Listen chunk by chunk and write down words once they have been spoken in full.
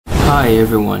Hi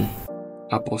everyone,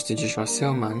 Apostle Joshua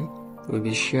Selman will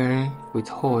be sharing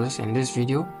with us in this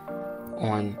video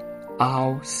on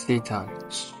how Satan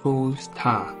sows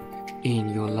Tare in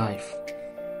your life.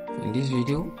 In this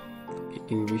video,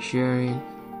 he will be sharing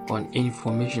on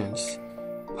informations,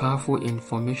 powerful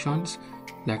informations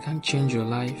that can change your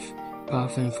life,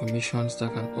 powerful informations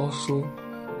that can also,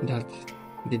 that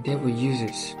the devil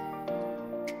uses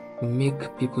to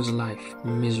make people's life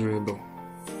miserable.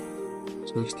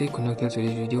 So stay connected to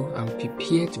this video and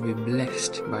prepare to be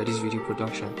blessed by this video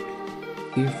production.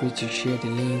 Feel free to share the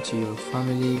link to your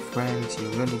family, friends,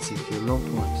 your relatives, your loved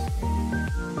ones,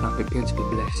 and prepare to be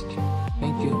blessed.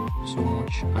 Thank you so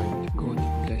much and God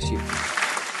bless you.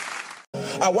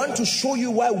 I want to show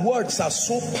you why words are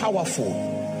so powerful.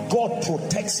 God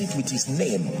protects it with his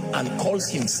name and calls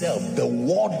himself the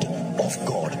Word of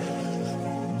God.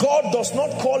 God does not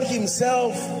call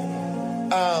himself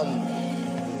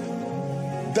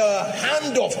the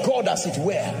hand of God, as it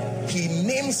were. He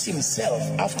names himself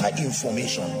after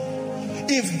information.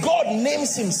 If God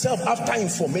names himself after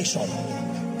information,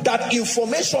 that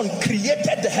information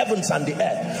created the heavens and the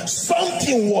earth,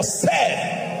 something was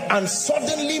said and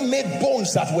suddenly made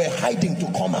bones that were hiding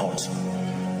to come out.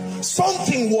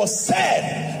 Something was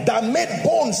said that made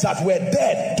bones that were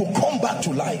dead to come back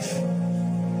to life.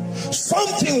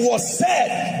 Something was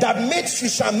said that made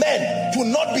fishermen to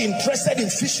not be interested in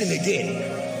fishing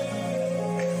again.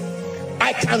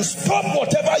 I can stop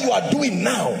whatever you are doing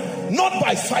now, not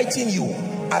by fighting you.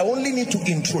 I only need to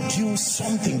introduce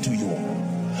something to you.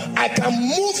 I can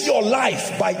move your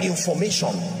life by information.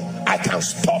 I can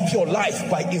stop your life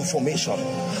by information.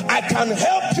 I can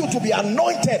help you to be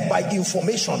anointed by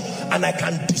information, and I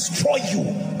can destroy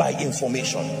you by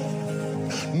information.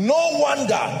 No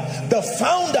wonder the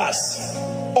founders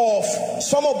of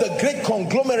some of the great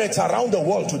conglomerates around the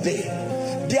world today,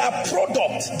 their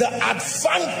product, the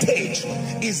advantage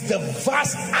is the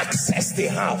vast access they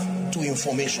have to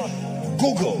information.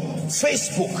 Google,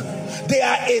 Facebook, they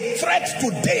are a threat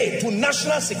today to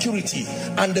national security,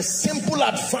 and the simple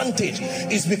advantage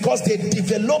is because they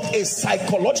develop a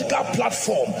psychological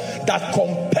platform that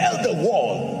compel the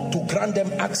world to grant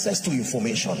them access to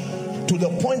information, to the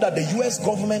point that the US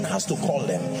government has to call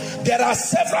them. There are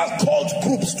several cult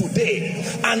groups today,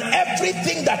 and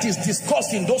everything that is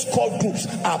discussed in those cult groups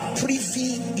are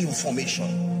privy information.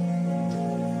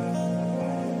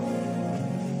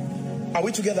 Are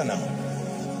we together now?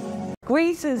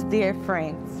 Greetings, dear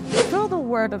friends. Through the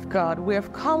Word of God, we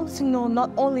have come to know not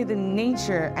only the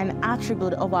nature and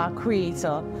attribute of our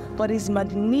Creator, but His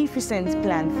magnificent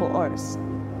plan for us.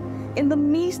 In the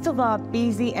midst of our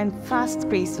busy and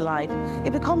fast-paced life,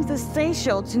 it becomes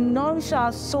essential to nourish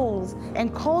our souls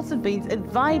and cultivate a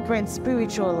vibrant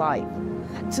spiritual life.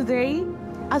 Today,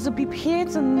 as we prepare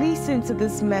to listen to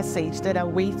this message that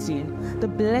awaits you, the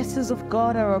blessings of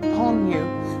God are upon you.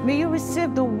 May you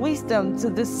receive the wisdom to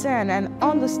discern and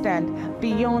understand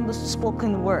beyond the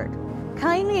spoken word.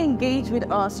 Kindly engage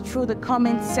with us through the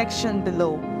comment section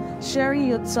below, sharing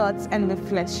your thoughts and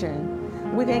reflection.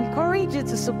 We encourage you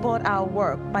to support our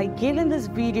work by giving this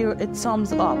video a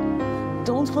thumbs up.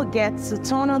 Don't forget to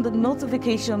turn on the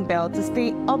notification bell to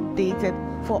stay updated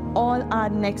for all our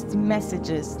next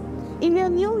messages. In your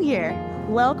new year,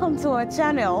 welcome to our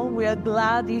channel. We are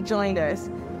glad you joined us.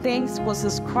 Thanks for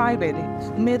subscribing.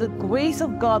 May the grace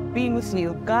of God be with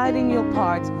you, guiding your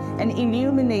path and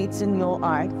illuminating your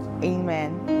heart.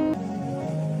 Amen.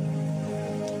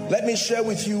 Let me share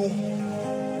with you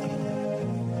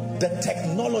the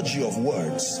technology of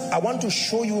words. I want to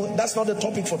show you, that's not the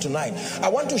topic for tonight. I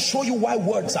want to show you why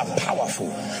words are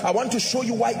powerful. I want to show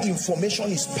you why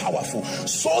information is powerful,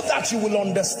 so that you will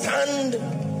understand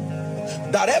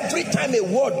that every time a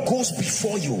word goes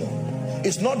before you,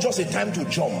 it's not just a time to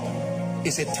jump,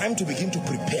 it's a time to begin to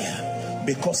prepare,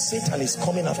 because Satan is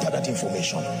coming after that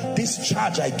information. This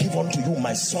charge I give unto you,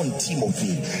 my son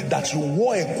Timothy, that you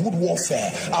war a good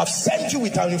warfare. I've sent you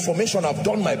with an information, I've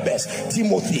done my best.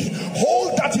 Timothy,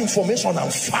 hold that information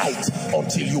and fight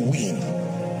until you win.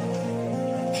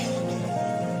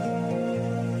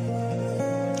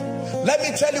 Let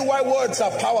me tell you why words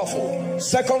are powerful.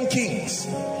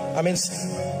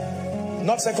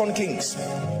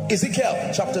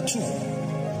 Ezekiel chapter 2.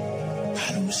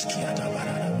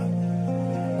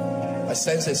 I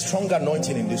sense a strong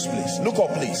anointing in this place. Look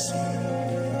up, please.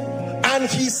 And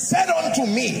he said unto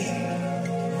me,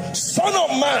 Son of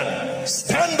man,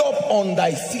 stand up on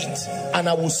thy feet, and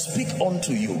I will speak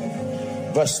unto you.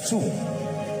 Verse 2.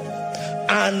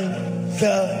 And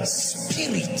the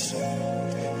Spirit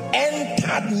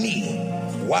entered me.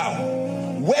 Wow.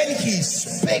 When he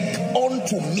spake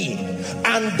unto me,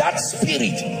 and that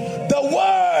Spirit The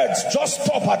words just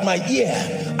stop at my ear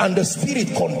and the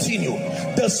spirit continued.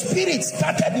 The spirit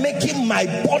started making my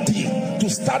body to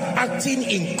start acting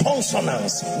in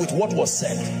consonance with what was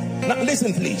said. Now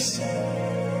listen please.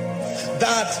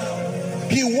 That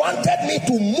he wanted me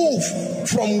to move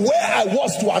from where I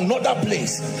was to another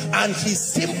place, and he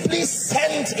simply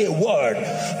sent a word,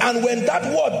 and when that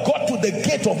word got to the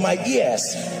gate of my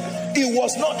ears, it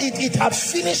was not, it had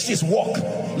finished its work.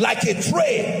 Like a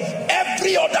tray,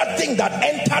 every other thing that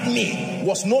entered me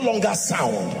was no longer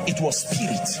sound, it was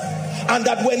spirit. And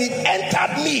that when it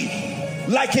entered me,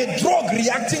 like a drug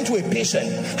reacting to a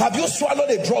patient. Have you swallowed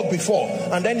a drug before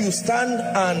and then you stand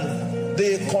and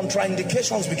the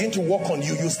contraindications begin to work on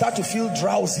you? You start to feel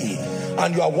drowsy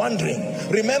and you are wondering.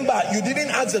 Remember, you didn't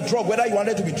ask the drug whether you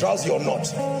wanted to be drowsy or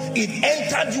not. It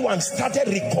entered you and started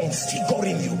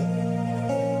reconfiguring you.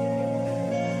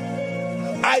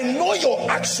 I know your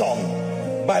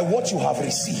action by what you have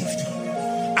received.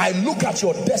 I look at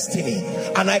your destiny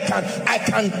and I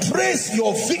can trace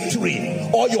your victory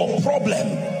or your problem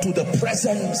to the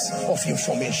presence of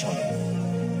information.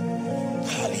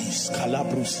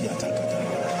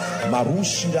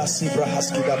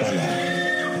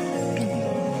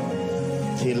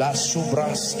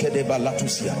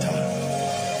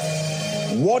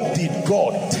 What did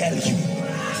God tell you?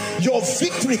 Your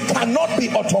victory cannot be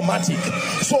automatic.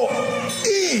 So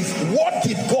if what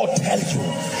did God tell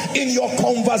you in your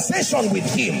conversation with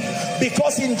him?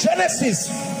 Because in Genesis,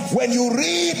 when you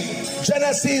read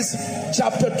Genesis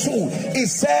chapter 2, it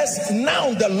says,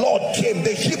 now the Lord came.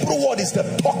 The Hebrew word is the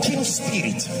talking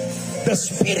spirit. The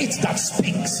spirit that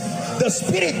speaks. The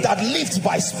spirit that lives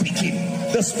by speaking.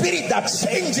 The spirit that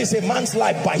changes a man's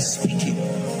life by speaking.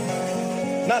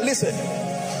 Now listen.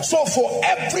 So for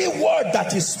every word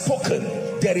that is spoken,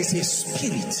 there is a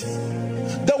spirit.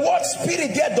 The word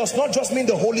spirit there does not just mean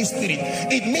the Holy Spirit.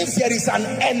 It means there is an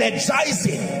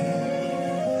energizing.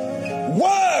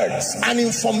 Words and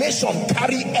information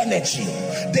carry energy.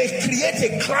 They create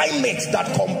a climate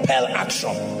that compel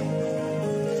action.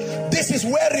 This is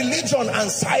where religion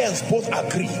and science both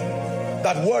agree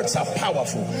that words are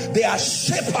powerful. They are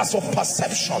shapers of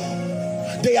perception.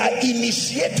 They are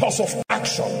initiators of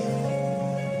action.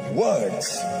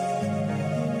 Words.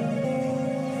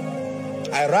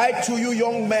 I write to you,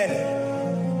 young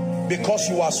men, because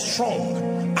you are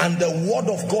strong and the word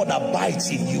of God abides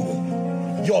in you.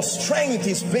 Your strength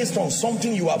is based on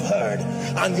something you have heard,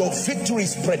 and your victory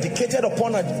is predicated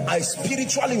upon a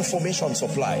spiritual information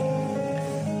supplied.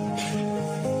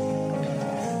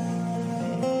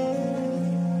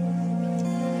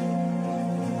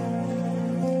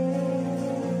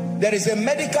 There is a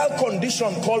medical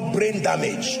condition called brain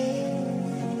damage.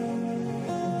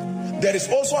 There is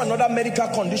also another medical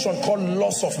condition called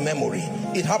loss of memory.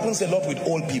 It happens a lot with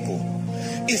old people.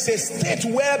 It's a state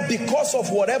where, because of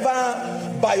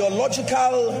whatever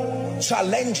biological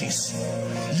challenges,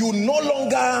 you no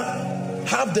longer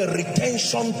have the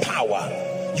retention power.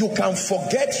 You can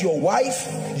forget your wife,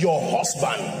 your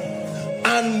husband.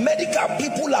 And medical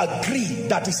people agree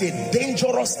that it's a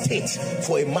dangerous state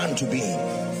for a man to be in.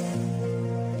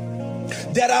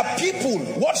 There are people,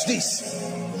 watch this,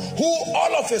 who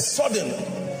all of a sudden,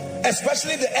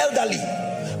 especially the elderly,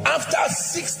 after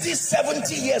 60,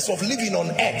 70 years of living on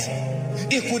earth,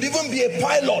 it could even be a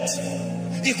pilot,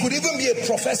 it could even be a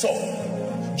professor,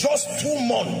 just 2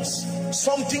 months,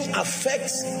 something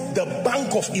affects the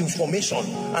bank of information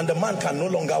and the man can no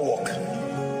longer walk.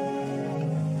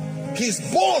 His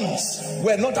bones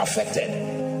were not affected.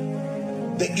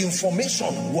 The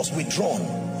information was withdrawn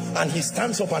and he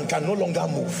stands up and can no longer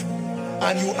move.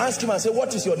 And you ask him and say,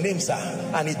 what is your name, sir?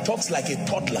 And he talks like a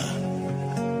toddler.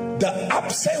 The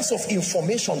absence of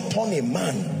information turned a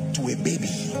man to a baby.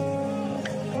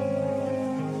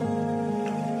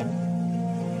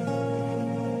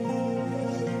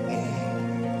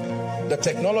 The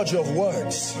technology of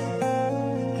words.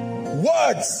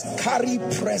 Words carry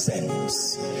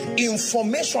presence.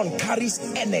 Information carries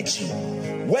energy.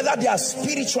 Whether they are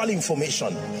spiritual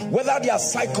information, whether they are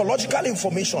psychological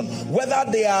information, whether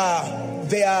they are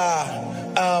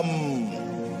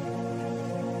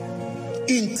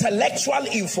intellectual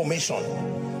information,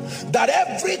 that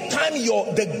every time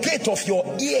the gate of your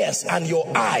ears and your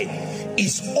eye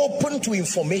is open to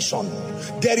information,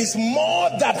 there is more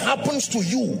that happens to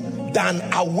you than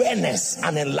awareness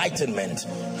and enlightenment.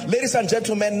 Ladies and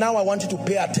gentlemen, now I want you to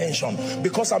pay attention,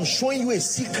 because I'm showing you a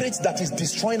secret that is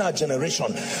destroying our generation.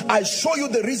 I show you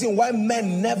the reason why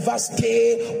men never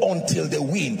stay until they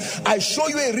win. I show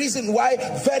you a reason why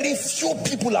very few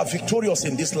people are victorious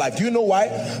in this life. Do you know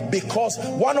why? Because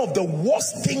one of the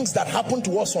worst things that happened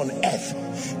to us on earth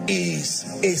is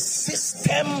a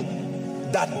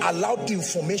system that allowed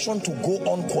information to go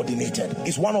uncoordinated.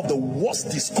 It's one of the worst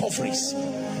discoveries.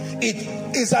 It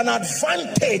is an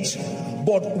advantage,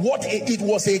 but it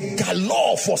was a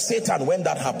galore for Satan when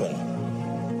that happened.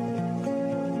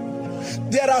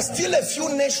 There are still a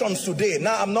few nations today.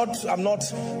 Now I'm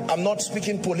not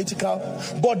speaking political,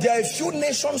 but there are a few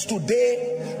nations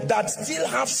today that still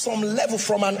have some level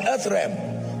from an earth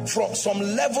realm, from some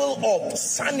level of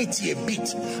sanity a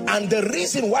bit. And the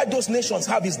reason why those nations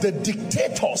have is the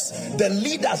dictators, the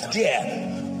leaders there,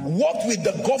 work with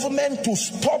the government to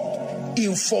stop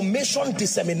information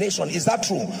dissemination. Is that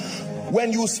true?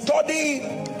 When you study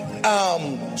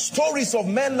stories of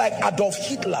men like Adolf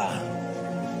Hitler,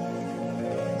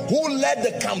 who led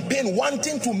the campaign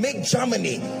wanting to make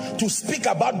Germany to speak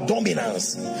about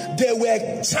dominance, there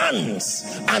were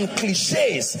chants and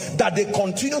cliches that they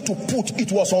continued to put.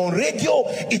 It was on radio,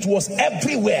 it was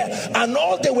everywhere, and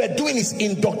all they were doing is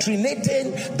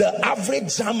indoctrinating the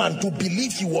average German to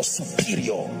believe he was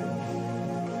superior.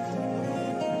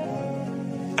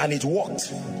 And it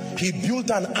worked. He built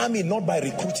an army not by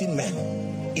recruiting men,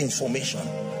 information.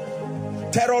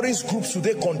 Terrorist groups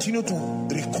today continue to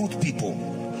recruit people,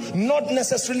 not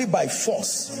necessarily by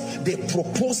force. They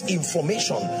propose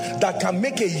information that can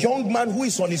make a young man who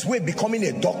is on his way becoming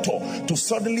a doctor to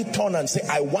suddenly turn and say,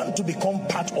 I want to become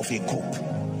part of a group,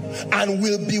 and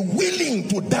will be willing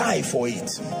to die for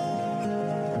it.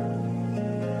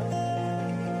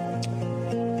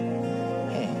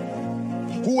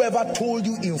 Whoever told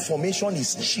you information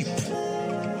is cheap,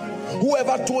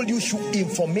 whoever told you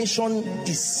information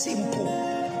is simple,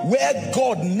 where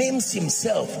God names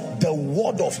himself the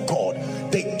word of God,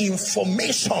 the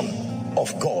information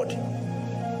of God.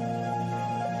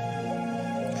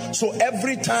 So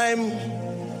every time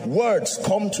words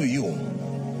come to you,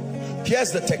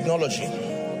 here's the technology.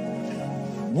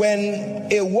 When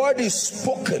a word is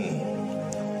spoken,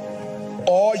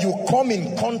 or you come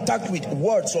in contact with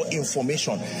words or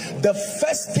information, the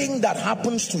first thing that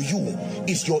happens to you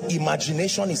is your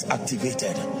imagination is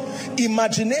activated.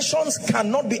 Imaginations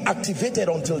cannot be activated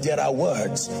until there are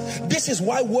words. This is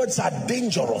why words are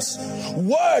dangerous.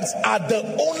 Words are the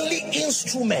only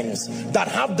instruments that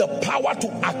have the power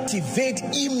to activate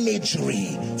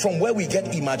imagery from where we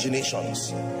get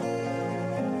imaginations.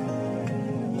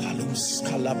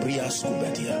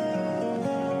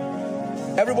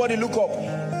 Everybody look up.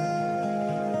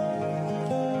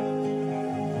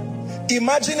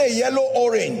 Imagine a yellow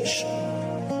orange.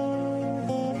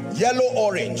 Yellow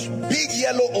orange. Big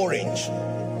yellow orange.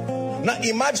 Now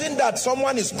imagine that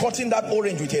someone is cutting that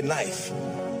orange with a knife.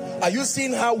 Are you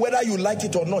seeing how, whether you like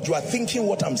it or not, you are thinking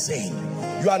what I'm saying?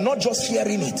 You are not just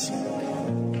hearing it.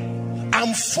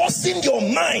 I'm forcing your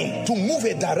mind to move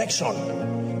a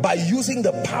direction by using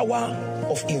the power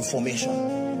of information.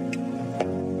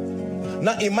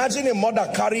 Now imagine a mother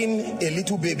carrying a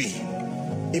little baby.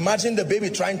 Imagine the baby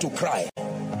trying to cry.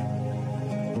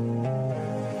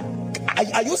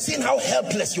 Are you seeing how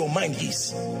helpless your mind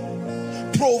is?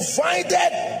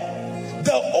 Provided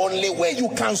the only way you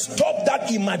can stop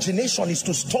that imagination is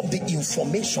to stop the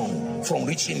information from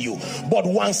reaching you. But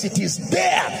once it is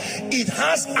there, it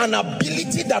has an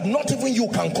ability that not even you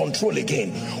can control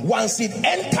again. Once it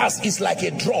enters, it's like a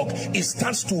drug. It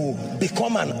starts to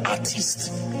become an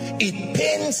artist. It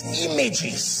paints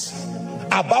images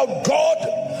about God,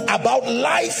 about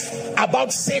life,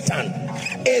 about Satan.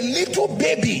 A little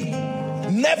baby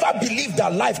never believed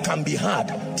that life can be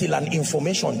hard till an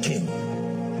information came.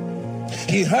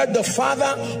 He heard the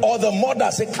father or the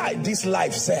mother say, this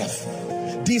life self,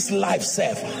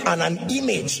 and an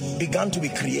image began to be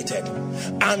created.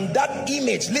 And that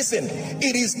image, listen,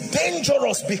 it is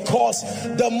dangerous, because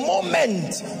the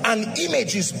moment an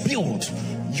image is built,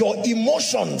 your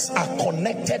emotions are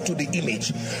connected to the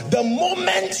image. The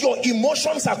moment your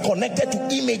emotions are connected to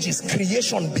images,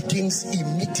 creation begins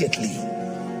immediately.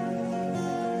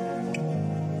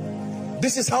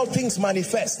 This is how things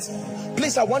manifest.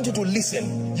 Please, I want you to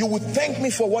listen. You would thank me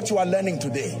for what you are learning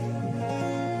today.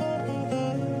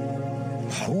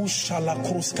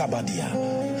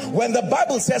 When the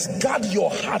Bible says guard your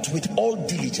heart with all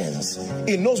diligence,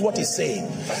 it knows what it's saying.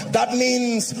 That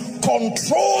means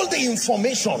control the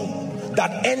information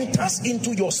that enters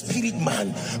into your spirit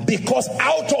man, because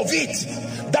out of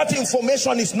it, that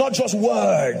information is not just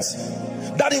words.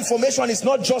 That information is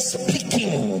not just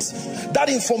speakings. That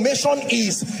information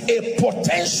is a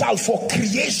potential for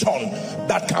creation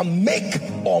that can make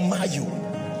or mar you.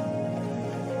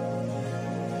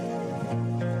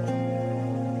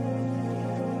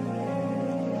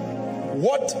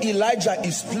 What Elijah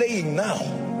is playing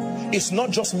now is not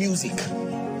just music.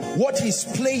 What he's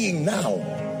playing now,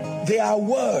 they are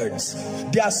words.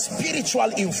 They are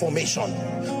spiritual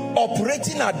information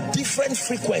operating at different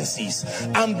frequencies.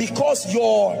 And because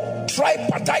your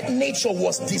tripartite nature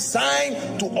was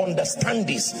designed to understand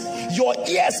this, your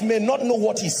ears may not know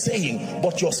what he's saying,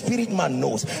 but your spirit man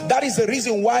knows. That is the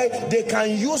reason why they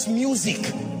can use music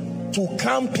to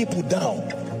calm people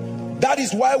down. That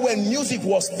is why when music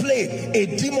was played,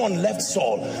 a demon left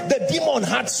Saul. The demon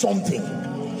had something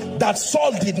that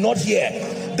Saul did not hear.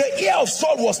 The ear of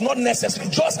Saul was not necessary.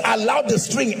 Just allow the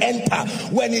string enter.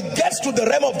 When it gets to the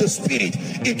realm of the spirit,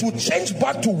 it will change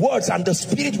back to words and the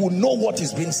spirit will know what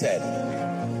is being said.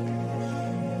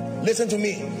 Listen to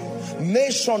me.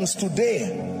 Nations today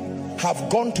have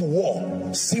gone to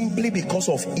war simply because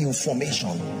of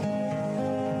information.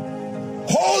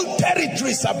 Whole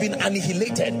territories have been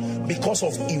annihilated because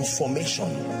of information.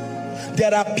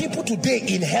 There are people today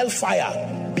in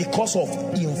hellfire because of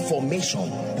information.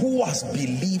 Who has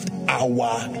believed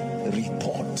our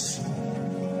reports?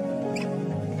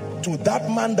 To that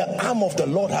man the arm of the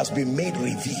Lord has been made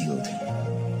revealed.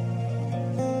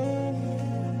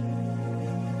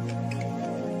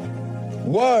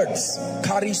 Words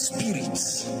carry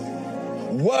spirits.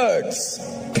 Words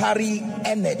carry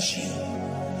energy.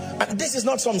 And this is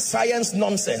not some science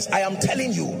nonsense. I am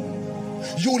telling you,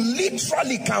 you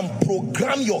literally can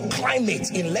program your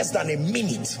climate in less than a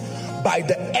minute by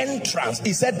the entrance.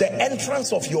 He said the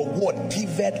entrance of your word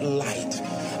giveth light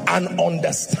and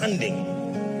understanding.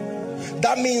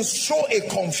 That means show a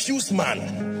confused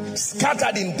man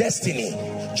scattered in destiny,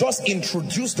 just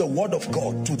introduce the word of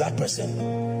God to that person,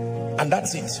 and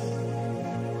that's it.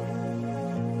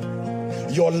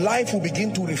 Your life will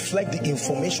begin to reflect the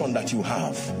information that you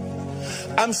have.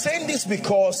 I'm saying this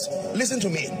because, listen to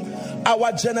me,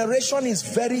 our generation is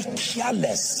very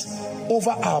careless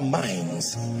over our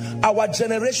minds. Our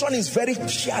generation is very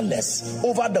careless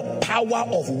over the power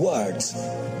of words.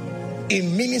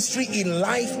 In ministry, in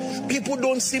life, people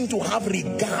don't seem to have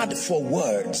regard for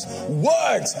words.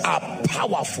 Words are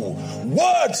powerful.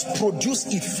 Words produce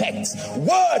effects.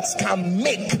 Words can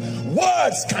make.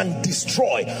 Words can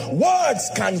destroy. Words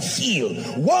can heal.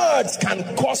 Words can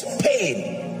cause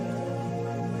pain.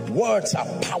 Words are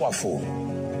powerful.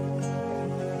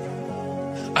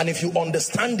 And if you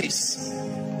understand this,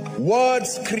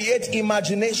 words create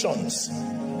imaginations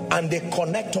and they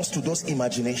connect us to those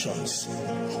imaginations.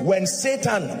 When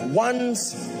Satan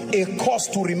wants a curse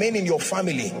to remain in your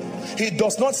family, he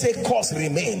does not say curse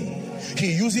remain.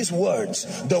 He uses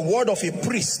words. The word of a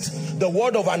priest, the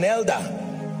word of an elder,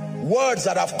 words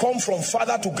that have come from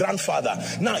father to grandfather.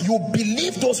 Now you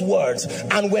believe those words,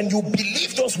 and when you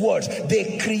believe those words,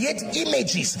 they create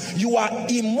images. You are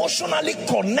emotionally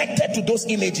connected to those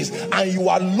images and you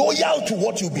are loyal to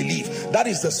what you believe. That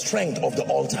is the strength of the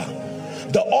altar.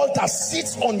 The altar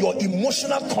sits on your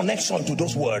emotional connection to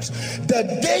those words. The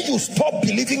day you stop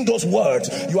believing those words,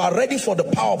 you are ready for the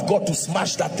power of God to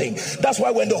smash that thing. That's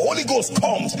why when the Holy Ghost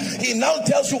comes, he now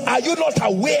tells you, are you not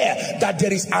aware that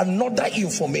there is another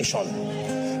information?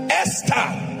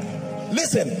 Esther,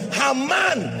 listen, her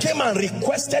man came and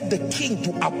requested the king to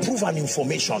approve an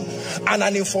information, and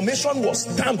an information was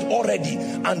stamped already,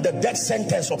 and the death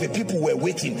sentence of the people were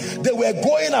waiting. They were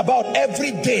going about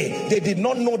every day. They did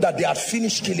not know that they had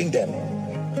finished killing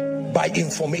them by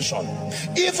information.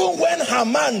 Even when her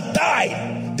man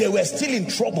died, they were still in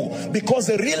trouble, because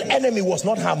the real enemy was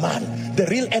not her man. The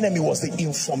real enemy was the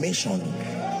information.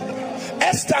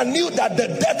 Esther knew that the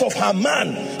death of her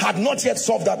man had not yet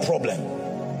solved that problem.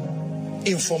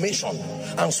 Information.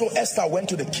 And so Esther went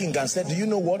to the king and said, do you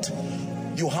know what?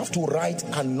 You have to write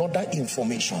another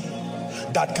information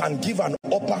that can give an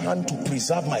upper hand to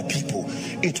preserve my people.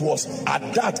 It was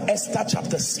at that Esther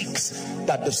chapter 6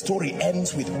 that the story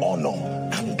ends with honor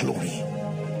and glory.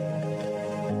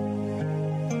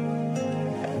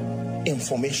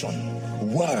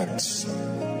 Information, words.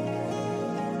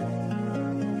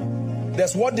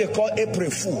 There's what they call April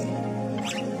Fool.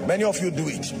 Many of you do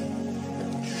it.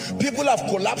 People have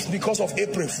collapsed because of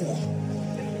April Fool.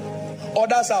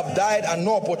 Others have died and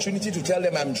no opportunity to tell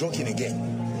them I'm joking again.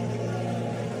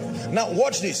 Now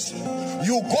watch this.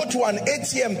 You go to an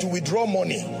ATM to withdraw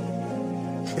money.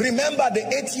 Remember, the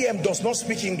ATM does not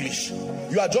speak English.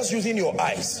 You are just using your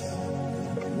eyes.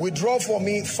 withdraw for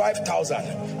me 5,000,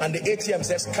 and the ATM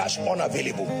says cash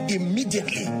unavailable.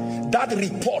 Immediately that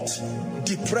report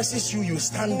depresses you. You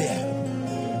stand there.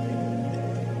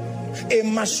 A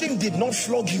machine did not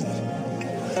flog you.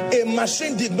 A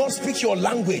machine did not speak your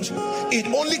language. It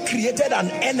only created an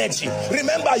energy.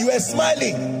 Remember, you were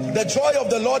smiling. The joy of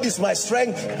the Lord is my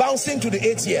strength, bouncing to the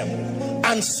ATM.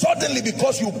 And suddenly,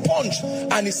 because you punched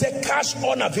and it said cash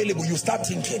unavailable, you start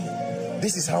thinking,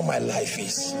 this is how my life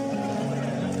is.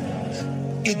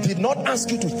 It did not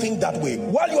ask you to think that way.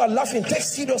 While you are laughing, take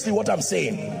seriously what I'm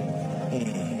saying.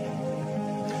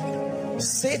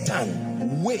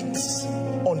 Satan waits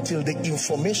until the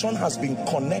information has been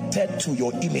connected to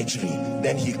your imagery.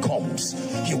 Then he comes.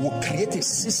 He will create a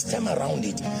system around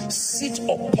it, sit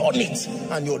upon it,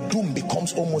 and your doom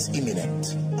becomes almost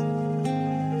imminent.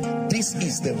 This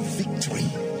is the victory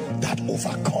that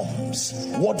overcomes.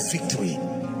 What victory?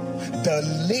 The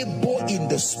labor in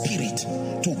the spirit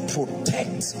to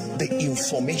protect the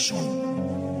information.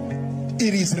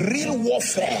 It is real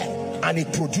warfare, and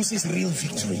it produces real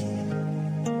victory.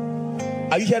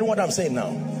 Are you hearing what I'm saying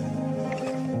now?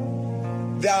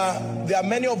 There are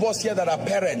many of us here that are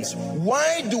parents.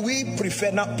 Why do we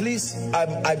prefer, now please,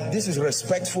 this is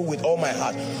respectful with all my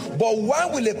heart, but why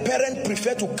will a parent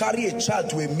prefer to carry a child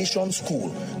to a mission school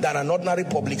than an ordinary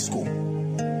public school?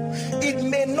 It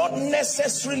may not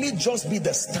necessarily just be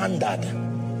the standard.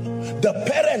 The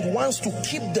parent wants to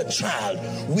keep the child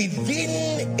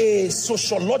within a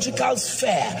sociological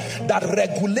sphere that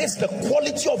regulates the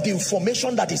quality of the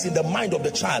information that is in the mind of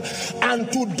the child.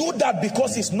 And to do that,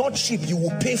 because it's not cheap, you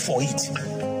will pay for it.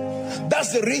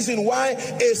 That's the reason why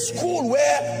a school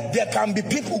where there can be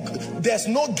people, there's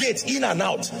no gate in and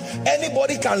out.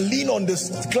 Anybody can lean on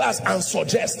this class and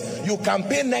suggest. You can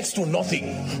pay next to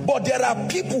nothing. But there are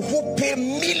people who pay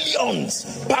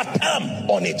millions per term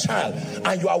on a child.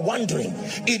 And you are wondering,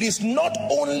 it is not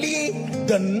only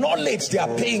the knowledge they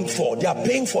are paying for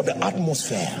the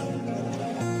atmosphere.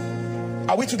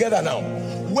 Are we together now?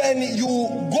 When you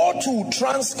go to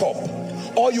Transcorp,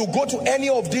 or you go to any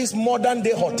of these modern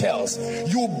day hotels,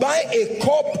 you buy a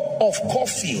cup of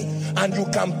coffee and you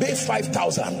can pay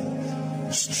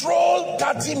 5,000. Stroll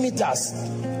 30 meters,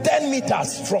 10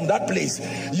 meters from that place,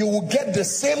 you will get the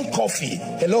same coffee,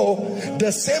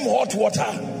 the same hot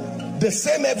water, the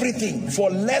same everything for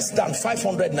less than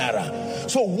 500 naira.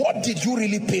 So what did you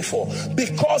really pay for?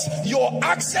 Because your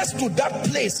access to that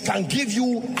place can give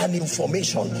you an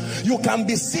information. You can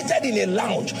be seated in a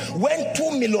lounge when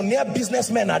two millionaire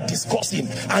businessmen are discussing,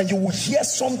 and you will hear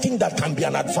something that can be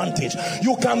an advantage.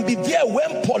 You can be there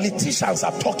when politicians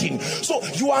are talking. So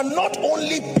you are not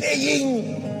only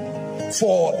paying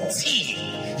for tea,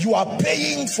 you are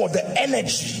paying for the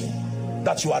energy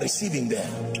that you are receiving there.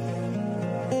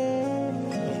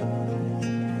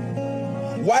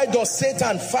 Why does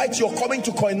Satan fight your coming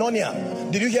to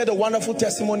koinonia? Did you hear the wonderful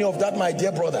testimony of that, my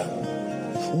dear brother?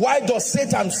 Why does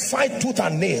Satan fight tooth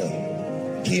and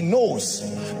nail? He knows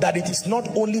that it is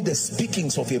not only the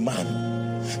speakings of a man,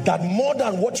 that more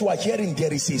than what you are hearing,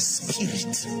 there is a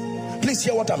spirit. Please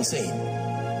hear what I'm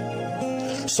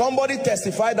saying. Somebody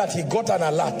testified that he got an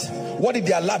alert. What did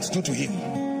the alert do to him?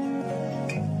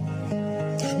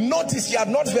 Notice he had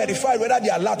not verified whether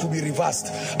the alert would be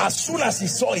reversed. As soon as he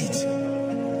saw it,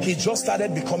 he just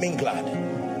started becoming glad.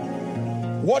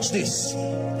 Watch this.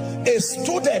 A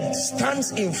student stands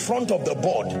in front of the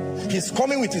board. He's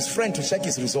coming with his friend to check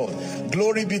his result.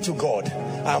 Glory be to God.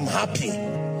 I'm happy.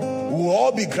 We'll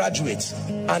all be graduates.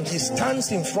 And he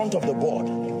stands in front of the board.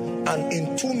 And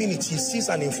in 2 minutes, he sees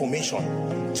an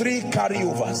information. 3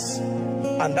 carryovers.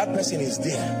 And that person is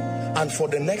there. And for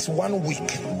the next 1 week,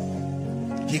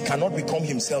 he cannot become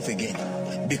himself again,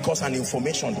 because an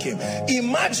information came.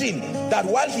 Imagine that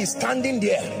while he's standing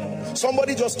there,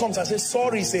 somebody just comes and says,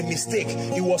 sorry, it's a mistake,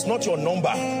 it was not your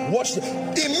number. Watch this.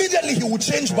 Immediately he will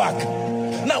change back.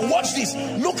 Now watch this.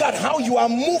 Look at how you are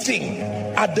moving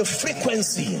at the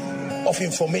frequency of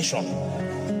information.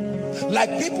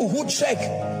 Like people who check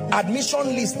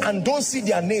admission list and don't see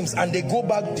their names, and they go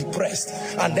back depressed,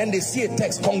 and then they see a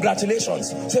text, congratulations.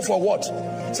 Say, for what?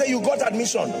 Say, you got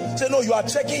admission. Say, no, you are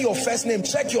checking your first name,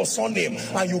 check your surname,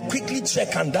 and you quickly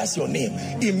check, and that's your name.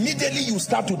 Immediately you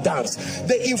start to dance.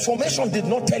 The information did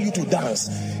not tell you to dance.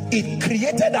 It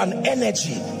created an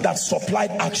energy that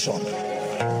supplied action.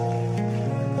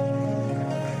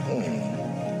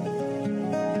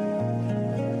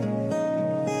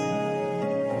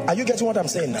 Are you getting what I'm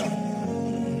saying now?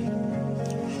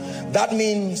 That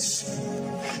means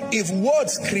if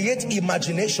words create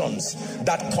imaginations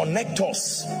that connect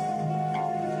us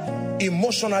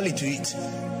emotionally to it,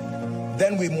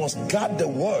 then we must guard the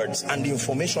words and the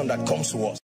information that comes to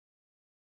us.